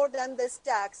far more than this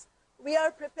tax. We are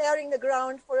preparing the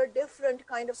ground for a different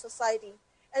kind of society.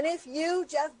 And if you,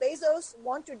 Jeff Bezos,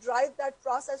 want to drive that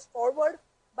process forward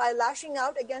by lashing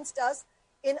out against us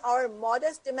in our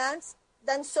modest demands,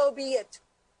 then so be it,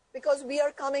 because we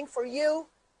are coming for you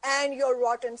and your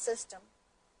rotten system.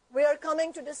 We are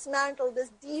coming to dismantle this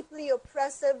deeply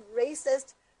oppressive,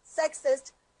 racist,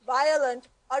 sexist, violent,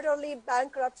 utterly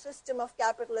bankrupt system of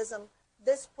capitalism,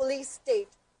 this police state.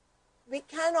 We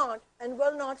cannot and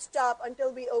will not stop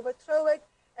until we overthrow it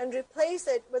and replace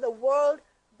it with a world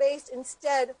based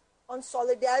instead on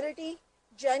solidarity,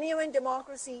 genuine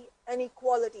democracy, and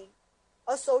equality,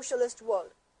 a socialist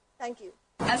world. Thank you.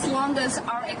 As long as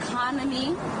our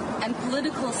economy and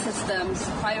political systems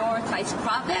prioritize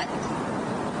profit,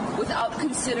 without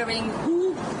considering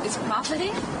who is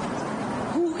profiting,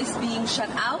 who is being shut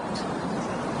out,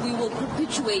 we will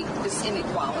perpetuate this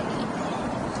inequality.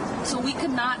 So we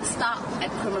cannot stop at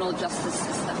criminal justice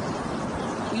system.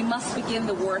 We must begin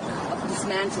the work of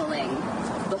dismantling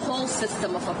the whole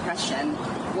system of oppression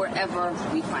wherever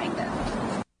we find it.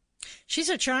 She's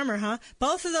a charmer, huh?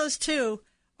 Both of those two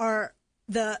are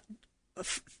the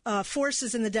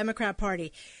forces in the Democrat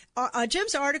Party.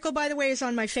 Jim's article, by the way, is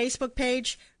on my Facebook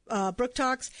page, Brooke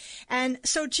Talks. And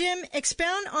so, Jim,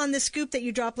 expound on the scoop that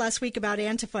you dropped last week about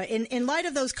Antifa. In light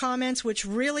of those comments, which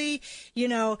really,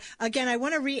 again, I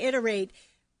want to reiterate,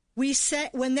 we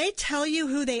said when they tell you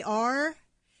who they are,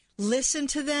 listen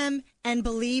to them and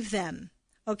believe them,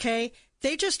 okay?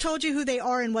 They just told you who they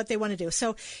are and what they want to do.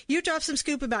 So you dropped some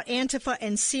scoop about Antifa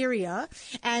and Syria.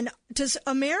 And does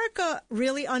America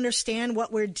really understand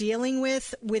what we're dealing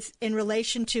with in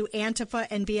relation to Antifa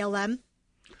and BLM?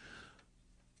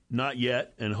 Not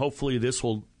yet, and hopefully this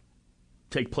will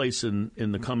take place in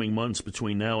the coming months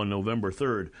between now and November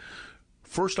 3rd.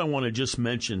 First, I want to just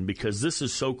mention, because this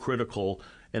is so critical,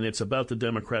 and it's about the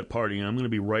Democrat Party, and I'm going to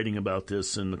be writing about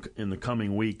this in the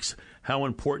coming weeks, how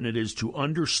important it is to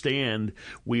understand.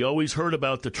 We always heard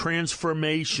about the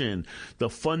transformation, the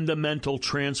fundamental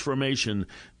transformation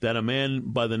that a man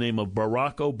by the name of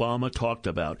Barack Obama talked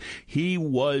about. He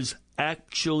was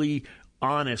actually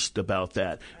honest about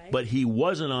that, but he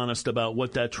wasn't honest about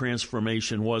what that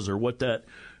transformation was or what that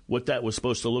was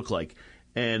supposed to look like.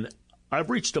 And I've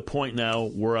reached a point now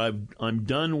where I'm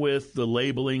done with the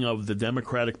labeling of the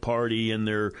Democratic Party and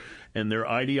their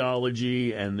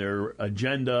ideology and their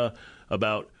agenda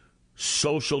about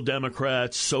social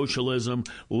democrats, socialism.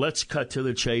 Let's cut to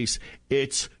the chase.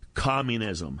 It's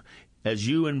communism. As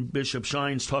you and Bishop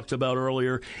Shines talked about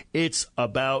earlier, it's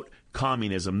about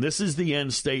communism. This is the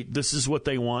end state. This is what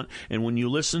they want. And when you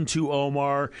listen to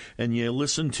Omar and you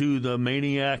listen to the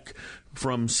maniac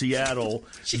from Seattle,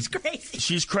 she's crazy.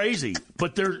 She's crazy,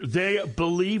 but they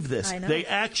believe this. They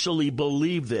actually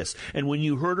believe this. And when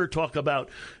you heard her talk about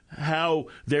how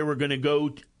they were going to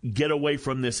go get away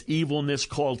from this evilness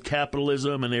called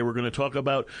capitalism, and they were going to talk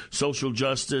about social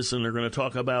justice, and they're going to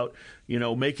talk about,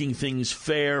 making things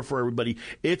fair for everybody.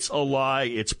 It's a lie.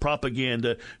 It's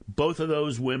propaganda. Both of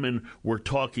those women were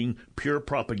talking pure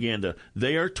propaganda.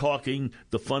 They are talking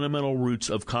the fundamental roots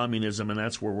of communism, and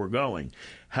that's where we're going.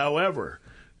 However,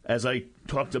 as I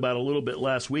talked about a little bit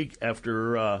last week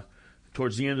after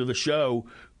towards the end of the show,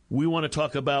 we want to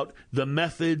talk about the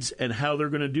methods and how they're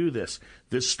going to do this.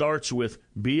 This starts with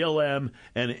BLM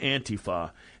and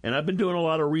Antifa. And I've been doing a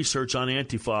lot of research on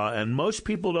Antifa, and most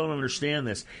people don't understand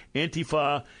this.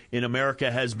 Antifa in America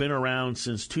has been around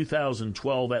since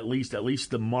 2012, at least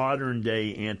the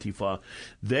modern-day Antifa.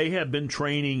 They have been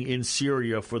training in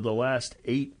Syria for the last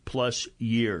 8+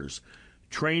 years.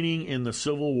 Training in the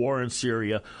civil war in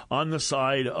Syria on the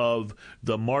side of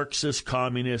the Marxist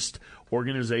communist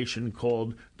organization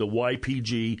called the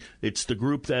YPG. It's the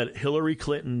group that Hillary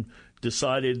Clinton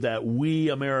decided that we,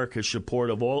 America, should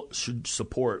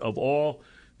support of all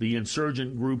the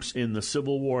insurgent groups in the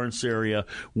civil war in Syria.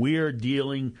 We are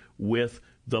dealing with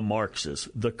the Marxists,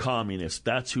 the communists.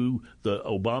 That's who the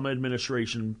Obama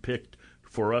administration picked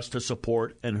for us to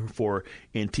support and for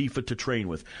Antifa to train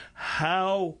with.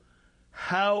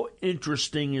 How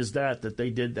interesting is that they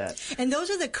did that? And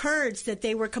those are the Kurds that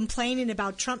they were complaining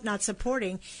about Trump not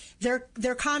supporting. They're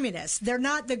communists. They're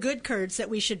not the good Kurds that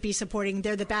we should be supporting.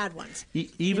 They're the bad ones.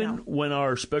 Even when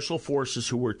our special forces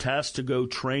who were tasked to go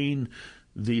train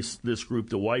this group,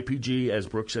 the YPG, as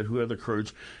Brooke said, who are the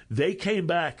Kurds, they came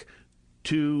back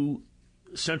to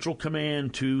Central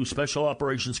Command, to Special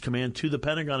Operations Command, to the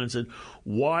Pentagon and said,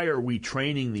 why are we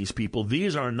training these people?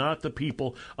 These are not the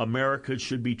people America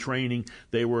should be training.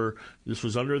 This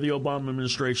was under the Obama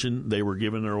administration. They were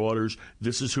given their orders.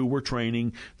 This is who we're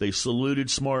training. They saluted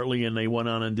smartly, and they went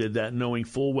on and did that, knowing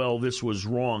full well this was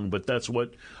wrong. But that's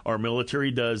what our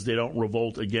military does. They don't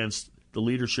revolt against the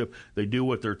leadership. They do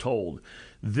what they're told.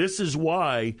 This is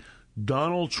why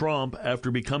Donald Trump,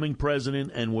 after becoming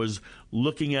president and was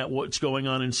looking at what's going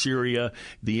on in Syria,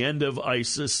 the end of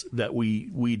ISIS that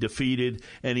we defeated,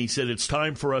 and he said it's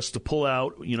time for us to pull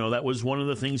out. That was one of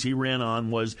the things he ran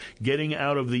on, was getting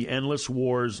out of the endless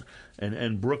wars,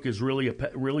 and Brooke is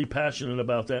really passionate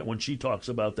about that when she talks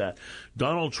about that.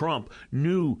 Donald Trump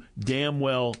knew damn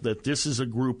well that this is a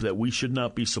group that we should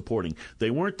not be supporting.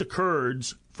 They weren't the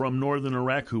Kurds from northern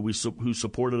Iraq who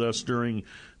supported us during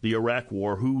the Iraq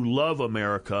War, who love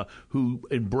America, who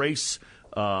embrace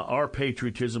our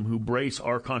patriotism, who embrace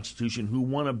our Constitution, who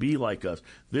want to be like us.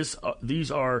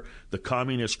 These are the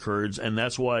communist Kurds, and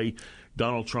that's why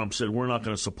Donald Trump said we're not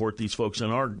going to support these folks,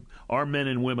 and our men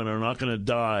and women are not going to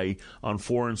die on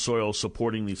foreign soil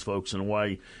supporting these folks, and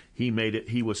why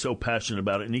he was so passionate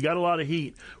about it. And he got a lot of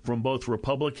heat from both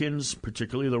Republicans,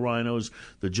 particularly the Rhinos,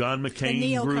 the John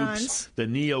McCain groups, the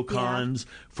neocons,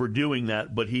 for doing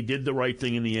that. But he did the right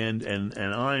thing in the end, and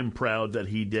I'm proud that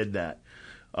he did that.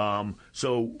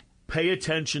 So pay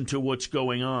attention to what's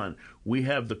going on. We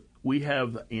have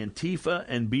Antifa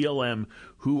and BLM,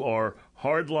 who are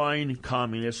hardline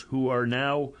communists, who are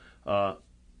now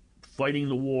fighting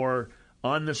the war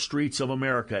on the streets of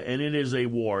America. And it is a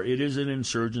war. It is an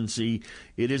insurgency.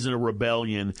 It isn't a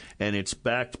rebellion. And it's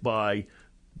backed by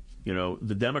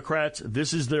the Democrats,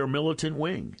 this is their militant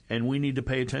wing, and we need to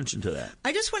pay attention to that.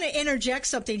 I just want to interject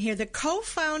something here. The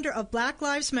co-founder of Black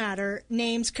Lives Matter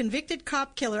names convicted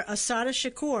cop killer Assata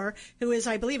Shakur, who is,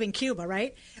 I believe, in Cuba,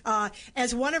 right,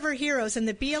 as one of her heroes. And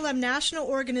the BLM national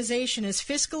organization is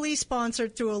fiscally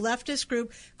sponsored through a leftist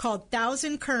group called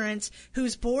Thousand Currents,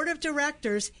 whose board of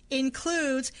directors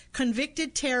includes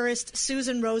convicted terrorist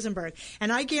Susan Rosenberg.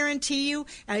 And I guarantee you,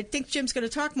 I think Jim's going to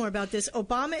talk more about this,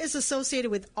 Obama is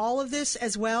associated with all of this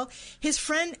as well. His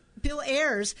friend Bill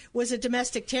Ayers was a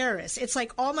domestic terrorist. It's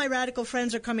like all my radical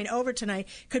friends are coming over tonight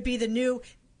could be the new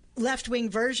left-wing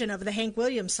version of the Hank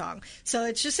Williams song. So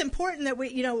it's just important that we,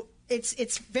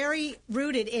 it's very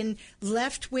rooted in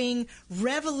left-wing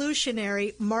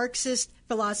revolutionary Marxist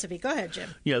philosophy. Go ahead,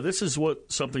 Jim. Yeah, this is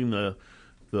something the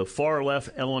far left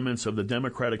elements of the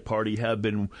Democratic Party have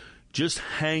been just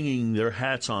hanging their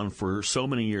hats on for so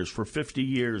many years, for 50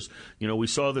 years. We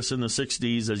saw this in the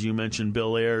 60s, as you mentioned,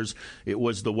 Bill Ayers. It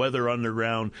was the Weather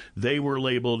Underground. They were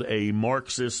labeled a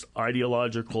Marxist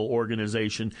ideological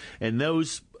organization, and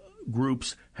those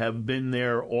groups have been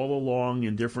there all along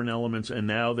in different elements, and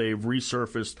now they've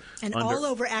resurfaced. And all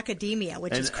over academia,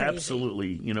 which is crazy.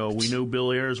 Absolutely. We knew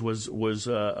Bill Ayers was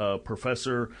a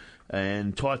professor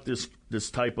and taught this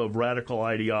type of radical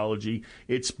ideology.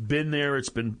 It's been there. It's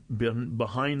been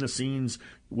behind the scenes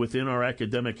within our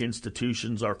academic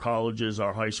institutions, our colleges,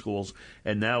 our high schools,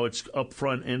 and now it's up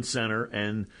front and center.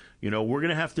 And, we're going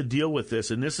to have to deal with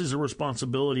this. And this is a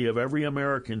responsibility of every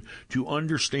American to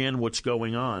understand what's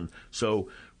going on. So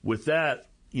with that,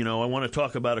 I want to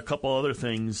talk about a couple other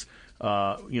things,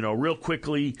 real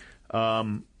quickly.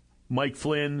 Mike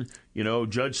Flynn,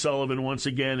 Judge Sullivan once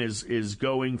again is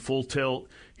going full tilt.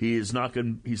 He's not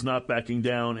backing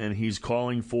down, and he's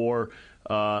calling for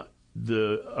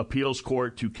the appeals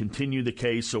court to continue the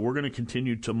case. So we're going to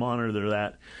continue to monitor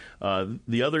that.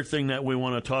 The other thing that we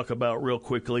want to talk about real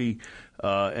quickly,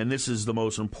 and this is the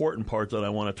most important part that I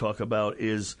want to talk about,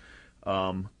 is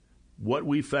what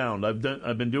we found. I've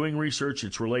been doing research.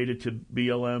 It's related to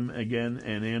BLM again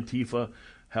and Antifa.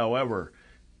 However,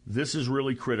 this is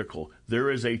really critical. There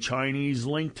is a Chinese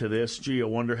link to this. Gee, I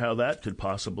wonder how that could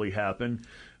possibly happen.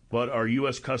 But our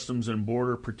U.S. Customs and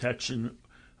Border Protection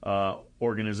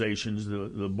organizations,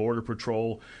 the Border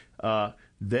Patrol,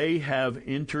 they have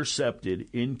intercepted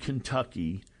in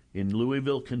Kentucky, in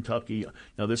Louisville, Kentucky.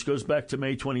 Now, this goes back to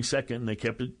May 22nd, and they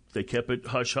kept it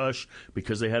hush-hush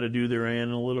because they had to do their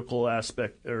analytical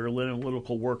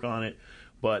work on it.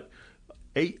 But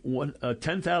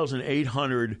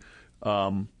 10,800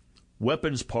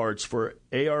 weapons parts for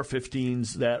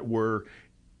AR-15s that were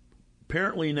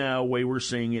apparently now, way we're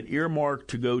seeing it,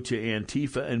 earmarked to go to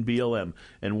Antifa and BLM.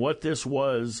 And what this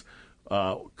was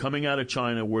coming out of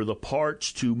China were the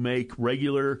parts to make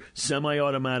regular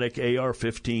semi-automatic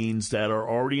AR-15s that are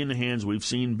already in the hands. We've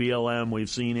seen BLM, we've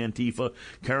seen Antifa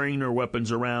carrying their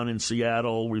weapons around in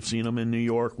Seattle, we've seen them in New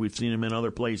York, we've seen them in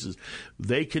other places.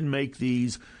 They can make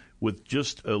these with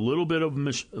just a little bit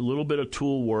of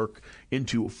tool work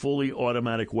into fully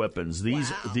automatic weapons.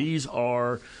 These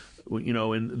are,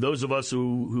 and those of us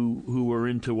who are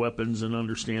into weapons and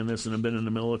understand this and have been in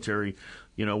the military,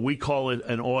 we call it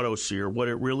an auto sear. What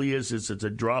it really is it's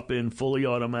a drop-in fully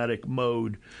automatic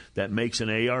mode that makes an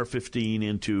AR-15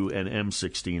 into an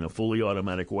M16, a fully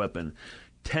automatic weapon.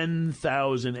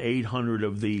 10,800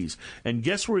 of these. And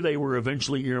guess where they were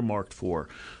eventually earmarked for?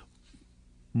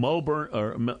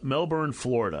 Melbourne,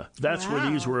 Florida. That's where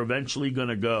these were eventually going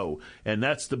to go, and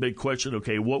that's the big question.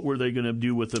 Okay, what were they going to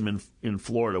do with them in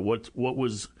Florida? What's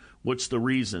the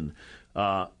reason?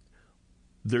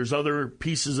 There's other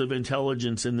pieces of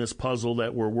intelligence in this puzzle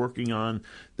that we're working on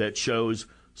that shows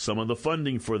some of the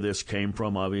funding for this came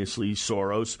from, obviously,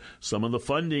 Soros. Some of the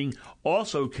funding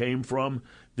also came from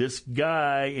this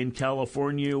guy in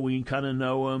California. We kind of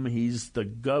know him. He's the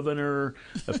governor.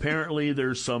 Apparently,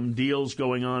 there's some deals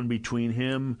going on between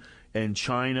him and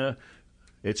China.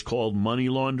 It's called money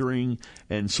laundering,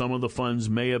 and some of the funds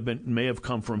may have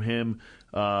come from him.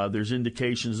 There's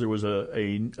indications. There was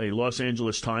a Los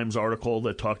Angeles Times article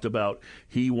that talked about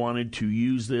he wanted to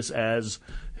use this as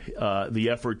the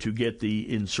effort to get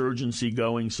the insurgency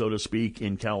going, so to speak,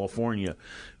 in California.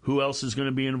 Who else is going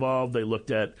to be involved? They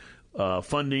looked at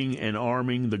funding and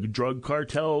arming the drug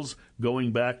cartels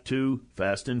going back to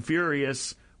Fast and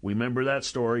Furious. We remember that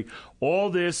story. All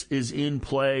this is in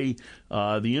play.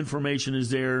 The information is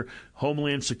there.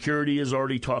 Homeland Security is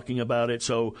already talking about it.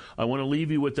 So I want to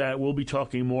leave you with that. We'll be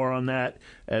talking more on that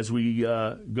as we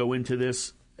go into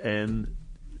this. And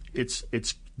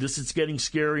this is getting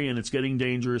scary and it's getting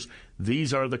dangerous.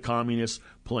 These are the communists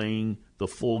playing the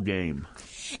full game.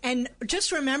 And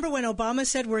just remember when Obama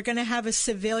said we're going to have a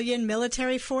civilian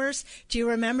military force. Do you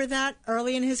remember that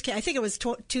early in his? I think it was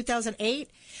 2008.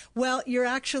 Well, you're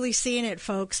actually seeing it,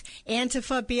 folks.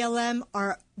 Antifa, BLM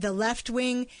are the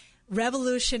left-wing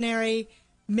revolutionary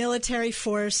military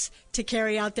force to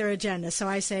carry out their agenda. So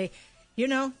I say,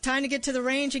 time to get to the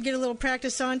range and get a little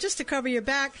practice on just to cover your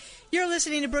back. You're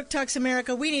listening to Brooke Talks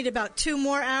America. We need about 2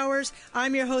 more hours.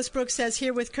 I'm your host, Brooke Says,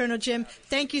 here with Colonel Jim.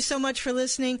 Thank you so much for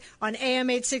listening on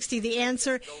AM 860 The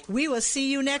Answer. We will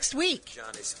see you next week.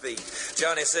 Johnny's feet.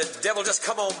 Johnny said, devil, just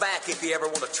come on back if you ever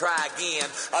want to try again.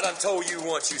 I done told you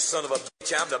once, you son of a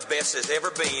bitch, I'm the best there's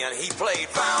ever been. He played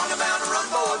Found a Mountain, Run,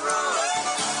 Boy, Run.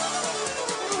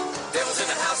 Devil's in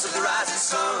the house of the rising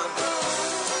sun.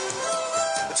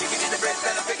 The chicken in the bread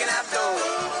pan picking out dough.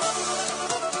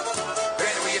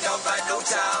 Granny, where you don't fight no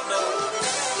child, no.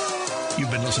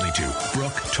 You've been listening to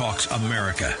Brooke Talks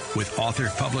America with author,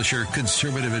 publisher,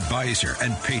 conservative advisor,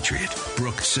 and patriot,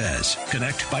 Brooke Says.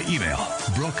 Connect by email,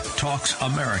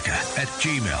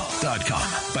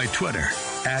 BrookeTalksAmerica@gmail.com, by Twitter,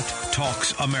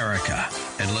 @TalksAmerica.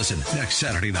 And listen next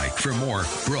Saturday night for more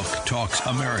Brooke Talks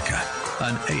America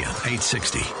on AM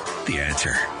 860. The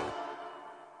Answer.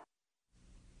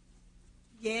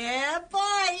 Yeah,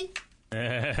 boy.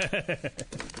 That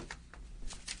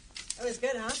was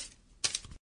good, huh?